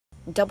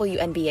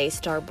WNBA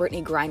star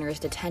Brittney Griner's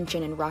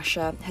detention in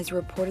Russia has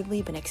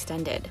reportedly been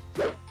extended.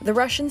 The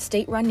Russian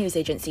state-run news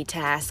agency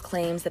TASS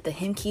claims that the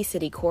Khimki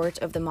City Court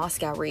of the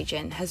Moscow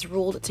region has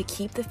ruled to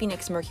keep the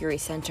Phoenix Mercury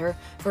Center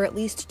for at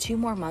least 2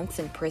 more months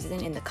in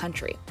prison in the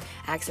country,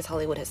 Access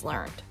Hollywood has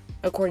learned.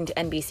 According to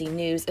NBC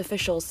News,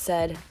 officials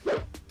said,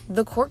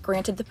 the court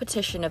granted the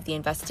petition of the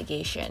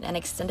investigation and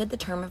extended the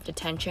term of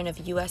detention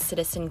of U.S.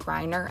 citizen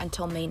Griner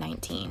until May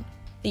 19.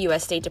 The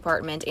U.S. State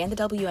Department and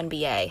the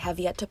WNBA have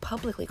yet to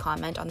publicly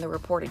comment on the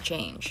reported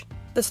change.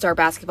 The star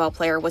basketball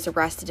player was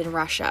arrested in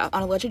Russia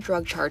on alleged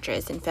drug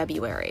charges in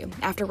February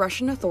after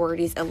Russian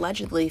authorities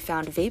allegedly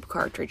found vape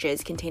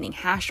cartridges containing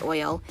hash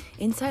oil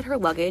inside her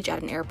luggage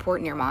at an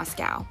airport near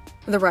Moscow.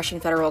 The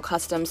Russian Federal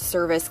Customs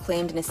Service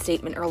claimed in a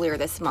statement earlier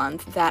this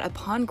month that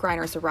upon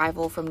Griner's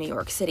arrival from New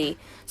York City,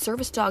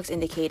 service dogs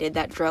indicated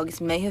that drugs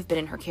may have been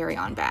in her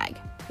carry-on bag.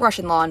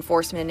 Russian law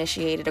enforcement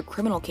initiated a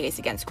criminal case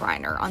against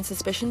Griner on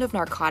suspicion of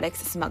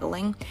narcotics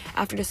smuggling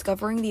after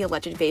discovering the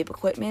alleged vape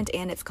equipment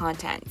and its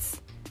contents.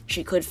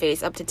 She could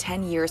face up to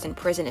 10 years in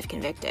prison if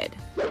convicted.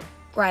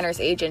 Griner's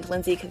agent,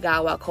 Lindsay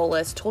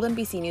Kagawa-Colas, told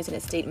NBC News in a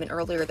statement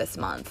earlier this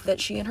month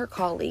that she and her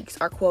colleagues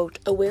are, quote,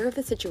 aware of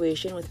the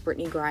situation with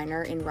Brittney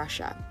Griner in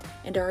Russia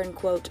and are in,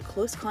 quote,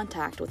 close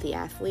contact with the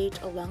athlete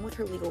along with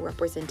her legal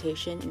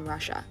representation in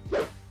Russia.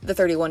 The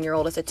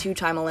 31-year-old is a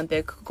 2-time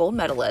Olympic gold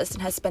medalist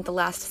and has spent the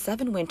last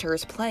 7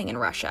 winters playing in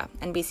Russia,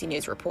 NBC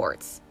News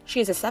reports. She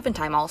is a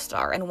 7-time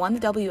All-Star and won the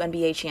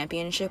WNBA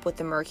championship with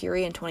the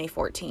Mercury in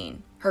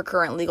 2014. Her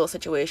current legal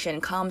situation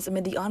comes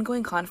amid the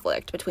ongoing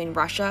conflict between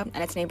Russia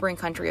and its neighboring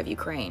country of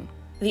Ukraine.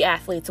 The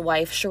athlete's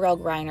wife, Cheryl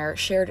Griner,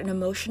 shared an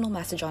emotional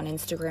message on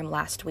Instagram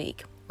last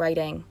week,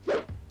 writing,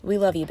 "We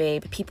love you,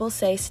 babe. People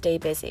say stay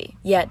busy.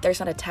 Yet there's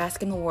not a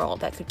task in the world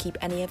that could keep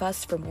any of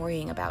us from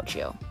worrying about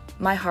you.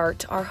 My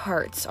heart, our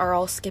hearts, are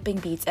all skipping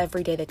beats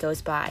every day that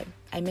goes by.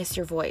 I miss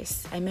your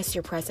voice. I miss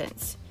your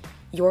presence.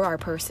 You're our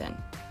person.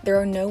 There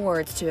are no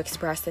words to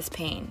express this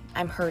pain.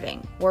 I'm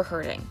hurting. We're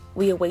hurting.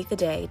 We await the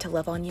day to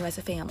love on you as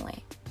a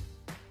family."